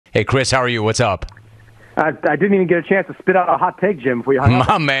Hey, Chris, how are you? What's up? I didn't even get a chance to spit out a hot take, Jim, before you hung up.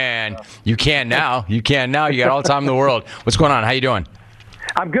 My man, you can now. You can now. You got all the time in the world. What's going on? How you doing?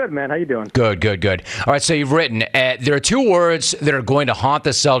 I'm good, man. How you doing? Good. All right, so you've written, there are two words that are going to haunt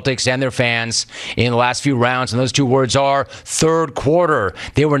the Celtics and their fans in the last few rounds, and those two words are third quarter.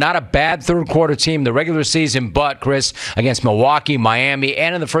 They were not a bad third quarter team in the regular season, but, Chris, against Milwaukee, Miami,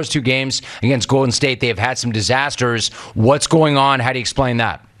 and in the first two games against Golden State, they have had some disasters. What's going on? How do you explain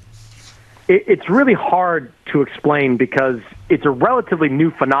that? It's really hard to explain because it's a relatively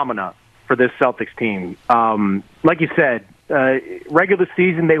new phenomena for this Celtics team. Like you said, regular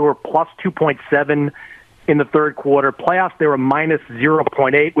season, they were plus 2.7 in the third quarter. Playoffs, they were minus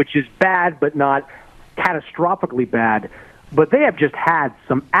 0.8, which is bad, but not catastrophically bad. But they have just had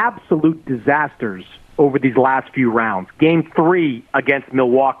some absolute disasters over these last few rounds. Game 3 against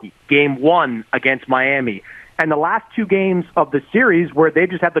Milwaukee. Game 1 against Miami. And the last two games of the series where they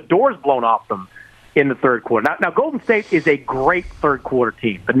just had the doors blown off them in the third quarter. Now Golden State is a great third quarter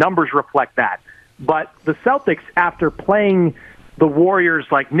team. The numbers reflect that. But the Celtics, after playing the Warriors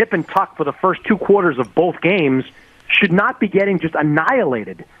like nip and tuck for the first two quarters of both games, should not be getting just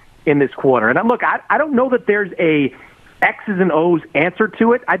annihilated in this quarter. And look, I don't know that there's a X's and O's answer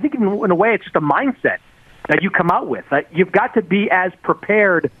to it. I think in a way it's just a mindset that you come out with. You've got to be as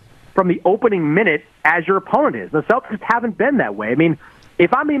prepared from the opening minute as your opponent is. The Celtics haven't been that way. I mean,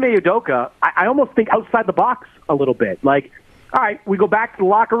 if I'm Ime Udoka, I almost think outside the box a little bit. Like, all right, we go back to the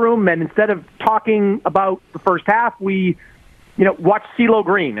locker room, and instead of talking about the first half, we, watch CeeLo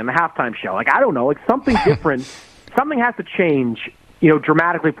Green in the halftime show. Like, I don't know, like something different. Something has to change,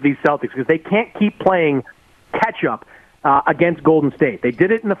 dramatically for these Celtics because they can't keep playing catch-up against Golden State. They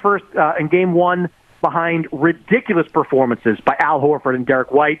did it in Game 1 behind ridiculous performances by Al Horford and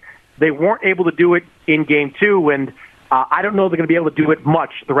Derek White. They weren't able to do it in Game 2, and I don't know they're going to be able to do it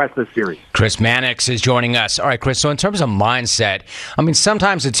much the rest of the series. Chris Mannix is joining us. All right, Chris, so in terms of mindset, I mean,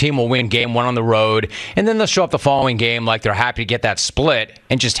 sometimes a team will win Game 1 on the road, and then they'll show up the following game like they're happy to get that split,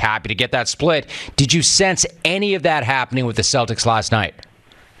 and just happy to get that split. Did you sense any of that happening with the Celtics last night?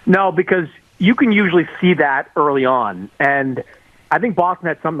 No, because you can usually see that early on, and I think Boston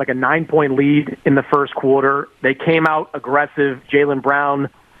had something like a 9-point lead in the first quarter. They came out aggressive. Jaylen Brown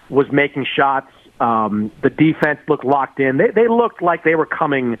was making shots. The defense looked locked in. They looked like they were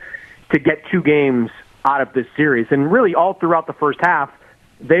coming to get two games out of this series. And really all throughout the first half,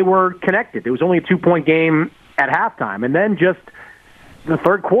 they were connected. It was only a 2-point game at halftime. And then just the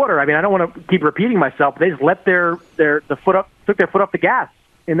third quarter, I mean, I don't want to keep repeating myself, but they just let took their foot off the gas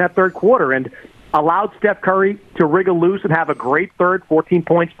in that third quarter and allowed Steph Curry to wriggle loose and have a great third, 14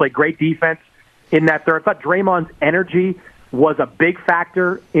 points, play great defense in that third. I thought Draymond's energy was a big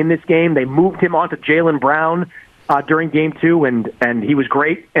factor in this game. They moved him onto Jaylen Brown during Game 2, and he was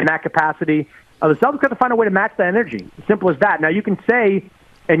great in that capacity. The Celtics got to find a way to match that energy. Simple as that. Now, you can say,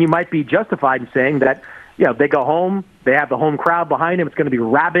 and you might be justified in saying that, they go home, they have the home crowd behind them. It's going to be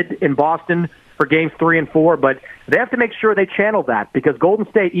rabid in Boston for Games 3 and 4, but they have to make sure they channel that because Golden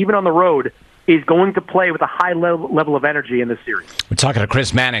State, even on the road, is going to play with a high level of energy in this series. We're talking to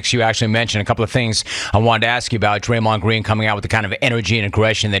Chris Mannix. You actually mentioned a couple of things I wanted to ask you about. Draymond Green coming out with the kind of energy and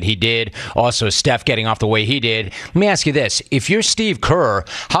aggression that he did. Also, Steph getting off the way he did. Let me ask you this. If you're Steve Kerr,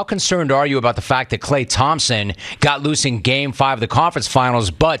 how concerned are you about the fact that Klay Thompson got loose in Game 5 of the conference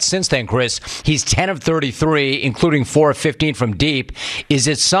finals, but since then, Chris, he's 10 of 33, including 4 of 15 from deep. Is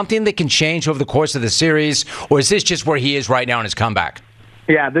it something that can change over the course of the series, or is this just where he is right now in his comeback?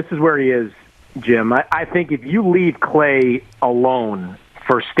 Yeah, this is where he is, Jim. I think if you leave Klay alone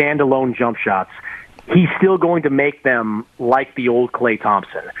for standalone jump shots, he's still going to make them like the old Klay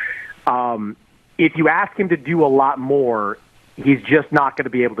Thompson. If you ask him to do a lot more, he's just not going to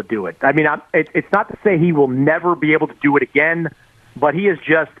be able to do it. I mean, it's not to say he will never be able to do it again, but he is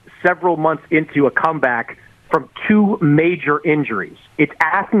just several months into a comeback from 2 major injuries. It's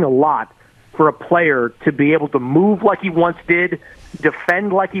asking a lot for a player to be able to move like he once did,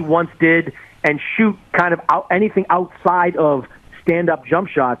 defend like he once did, and shoot kind of anything outside of stand-up jump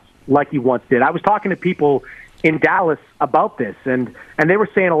shots like he once did. I was talking to people in Dallas about this, and they were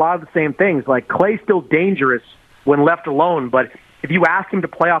saying a lot of the same things. Like, Klay's still dangerous when left alone, but if you ask him to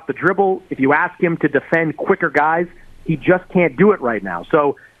play off the dribble, if you ask him to defend quicker guys, he just can't do it right now.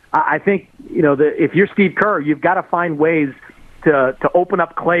 So I think, if you're Steve Kerr, you've got to find ways to open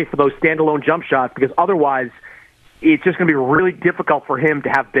up Klay for those standalone jump shots, because otherwise it's just going to be really difficult for him to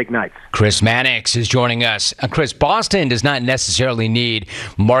have big nights. Chris Mannix is joining us. Chris, Boston does not necessarily need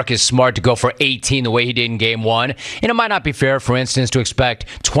Marcus Smart to go for 18 the way he did in Game 1. And it might not be fair, for instance, to expect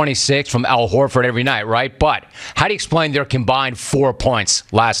 26 from Al Horford every night, right? But how do you explain their combined 4 points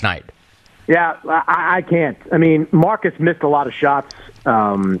last night? Yeah, I can't. I mean, Marcus missed a lot of shots,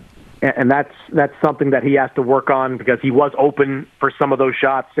 and that's something that he has to work on because he was open for some of those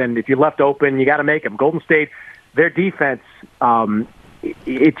shots. And if you left open, you got to make them. Golden State, their defense, they're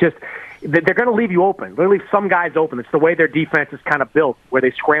going to leave you open. They'll leave some guys open. It's the way their defense is kind of built, where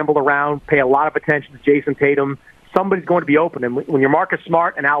they scramble around, pay a lot of attention to Jason Tatum. Somebody's going to be open. And when you're Marcus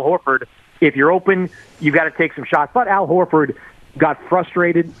Smart and Al Horford, if you're open, you've got to take some shots. But Al Horford got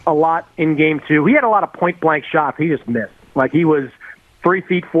frustrated a lot in Game 2. He had a lot of point-blank shots he just missed. Like, he was 3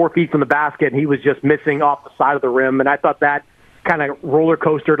 feet, 4 feet from the basket, and he was just missing off the side of the rim. And I thought that kind of roller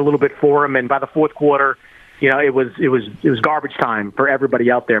coastered a little bit for him. And by the fourth quarter, it was garbage time for everybody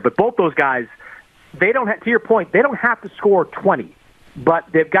out there. But both those guys, they don't have, to your point, they don't have to score 20, but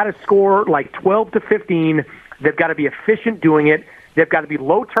they've got to score like 12 to 15. They've got to be efficient doing it. They've got to be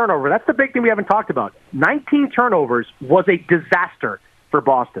low turnover. That's the big thing we haven't talked about. 19 turnovers was a disaster for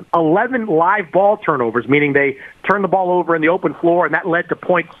Boston. 11 live ball turnovers, meaning they turned the ball over in the open floor, and that led to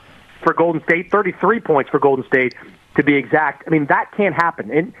points for Golden State, 33 points for Golden State to be exact. I mean, that can't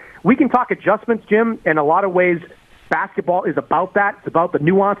happen. And we can talk adjustments, Jim. In a lot of ways, basketball is about that. It's about the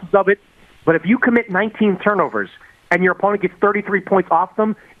nuances of it. But if you commit 19 turnovers and your opponent gets 33 points off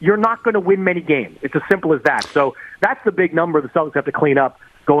them, you're not going to win many games. It's as simple as that. So that's the big number the Celtics have to clean up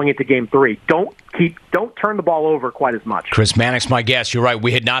going into Game 3. Don't turn the ball over quite as much. Chris Mannix, my guest. You're right.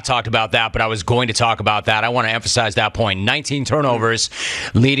 We had not talked about that, but I was going to talk about that. I want to emphasize that point. 19 turnovers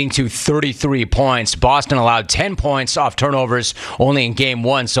leading to 33 points. Boston allowed 10 points off turnovers only in Game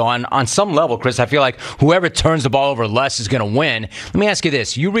 1. So on some level, Chris, I feel like whoever turns the ball over less is going to win. Let me ask you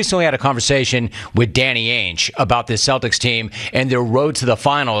this. You recently had a conversation with Danny Ainge about this Celtics team and their road to the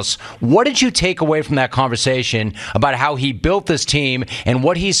finals. What did you take away from that conversation about how he built this team and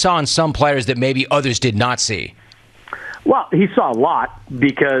what he saw in some players that maybe others did not see? Well, he saw a lot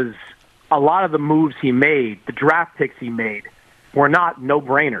because a lot of the moves he made, the draft picks he made, were not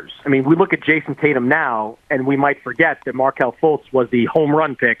no-brainers. I mean, we look at Jason Tatum now, and we might forget that Markelle Fultz was the home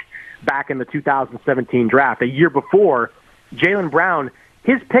run pick back in the 2017 draft. A year before, Jaylen Brown,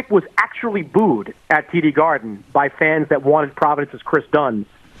 his pick was actually booed at TD Garden by fans that wanted Providence's Chris Dunn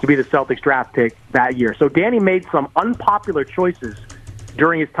to be the Celtics draft pick that year. So Danny made some unpopular choices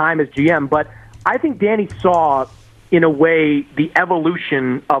during his time as GM, but I think Danny saw, in a way, the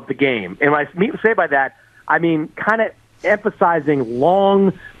evolution of the game. And what I say by that, I mean kind of emphasizing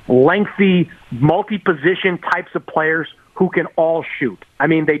long, lengthy, multi-position types of players who can all shoot. I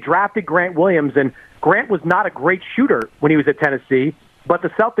mean, they drafted Grant Williams, and Grant was not a great shooter when he was at Tennessee, but the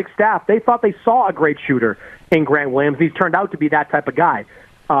Celtics staff, they thought they saw a great shooter in Grant Williams. He's turned out to be that type of guy.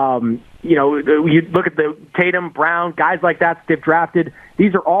 You look at the Tatum, Brown, guys like that they've drafted.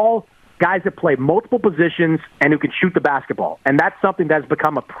 These are all guys that play multiple positions and who can shoot the basketball. And that's something that's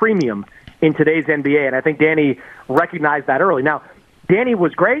become a premium in today's NBA. And I think Danny recognized that early. Now, Danny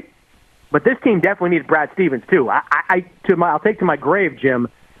was great, but this team definitely needs Brad Stevens too. I'll take to my grave, Jim,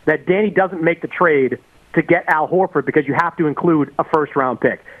 that Danny doesn't make the trade to get Al Horford because you have to include a first-round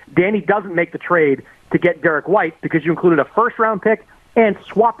pick. Danny doesn't make the trade to get Derek White because you included a first-round pick and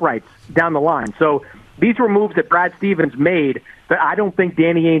swap rights down the line. So these were moves that Brad Stevens made that I don't think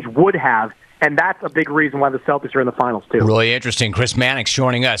Danny Ainge would have, and that's a big reason why the Celtics are in the finals, too. Really interesting. Chris Mannix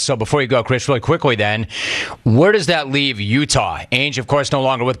joining us. So before you go, Chris, really quickly then, where does that leave Utah? Ainge, of course, no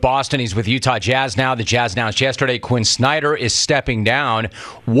longer with Boston. He's with Utah Jazz now. The Jazz announced yesterday Quinn Snyder is stepping down.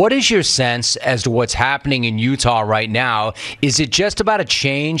 What is your sense as to what's happening in Utah right now? Is it just about a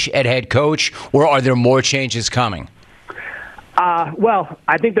change at head coach, or are there more changes coming? Well,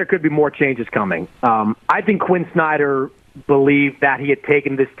 I think there could be more changes coming. I think Quinn Snyder believed that he had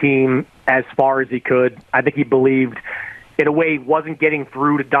taken this team as far as he could. I think he believed, in a way, he wasn't getting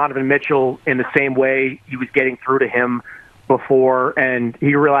through to Donovan Mitchell in the same way he was getting through to him before, and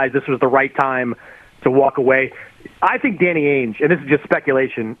he realized this was the right time to walk away. I think Danny Ainge, and this is just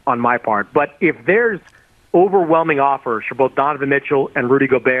speculation on my part, but if there's overwhelming offers for both Donovan Mitchell and Rudy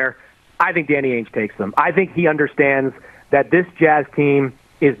Gobert, I think Danny Ainge takes them. I think he understands that this Jazz team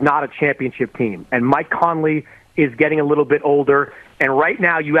is not a championship team. And Mike Conley is getting a little bit older. And right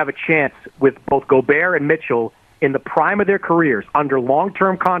now you have a chance with both Gobert and Mitchell in the prime of their careers under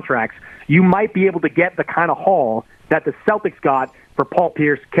long-term contracts. You might be able to get the kind of haul that the Celtics got for Paul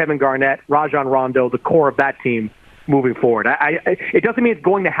Pierce, Kevin Garnett, Rajon Rondo, the core of that team moving forward. It doesn't mean it's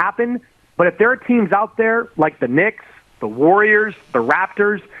going to happen, But if there are teams out there like the Knicks, the Warriors, the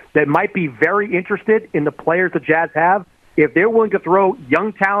Raptors that might be very interested in the players the Jazz have, if they're willing to throw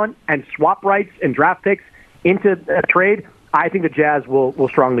young talent and swap rights and draft picks into a trade, I think the Jazz will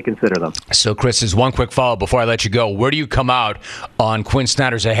strongly consider them. So, Chris, there's one quick follow-up before I let you go. Where do you come out on Quinn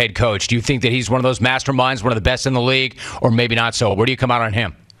Snyder as a head coach? Do you think that he's one of those masterminds, one of the best in the league, or maybe not so? Where do you come out on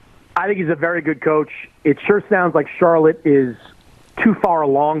him? I think he's a very good coach. It sure sounds like Charlotte is too far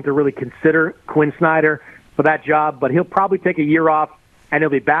along to really consider Quinn Snyder for that job, but he'll probably take a year off and he'll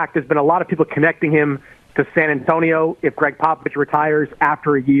be back. There's been a lot of people connecting him to San Antonio if Greg Popovich retires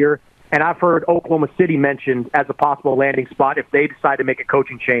after a year. And I've heard Oklahoma City mentioned as a possible landing spot if they decide to make a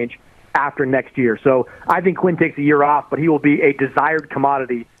coaching change after next year. So I think Quinn takes a year off, but he will be a desired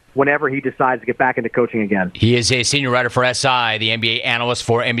commodity whenever he decides to get back into coaching again. He is a senior writer for SI, the NBA analyst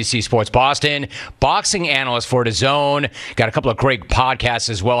for NBC Sports Boston, boxing analyst for DAZN. Got a couple of great podcasts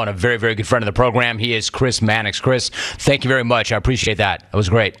as well, and a very, very good friend of the program. He is Chris Mannix. Chris, thank you very much. I appreciate that. It was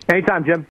great. Anytime, Jim.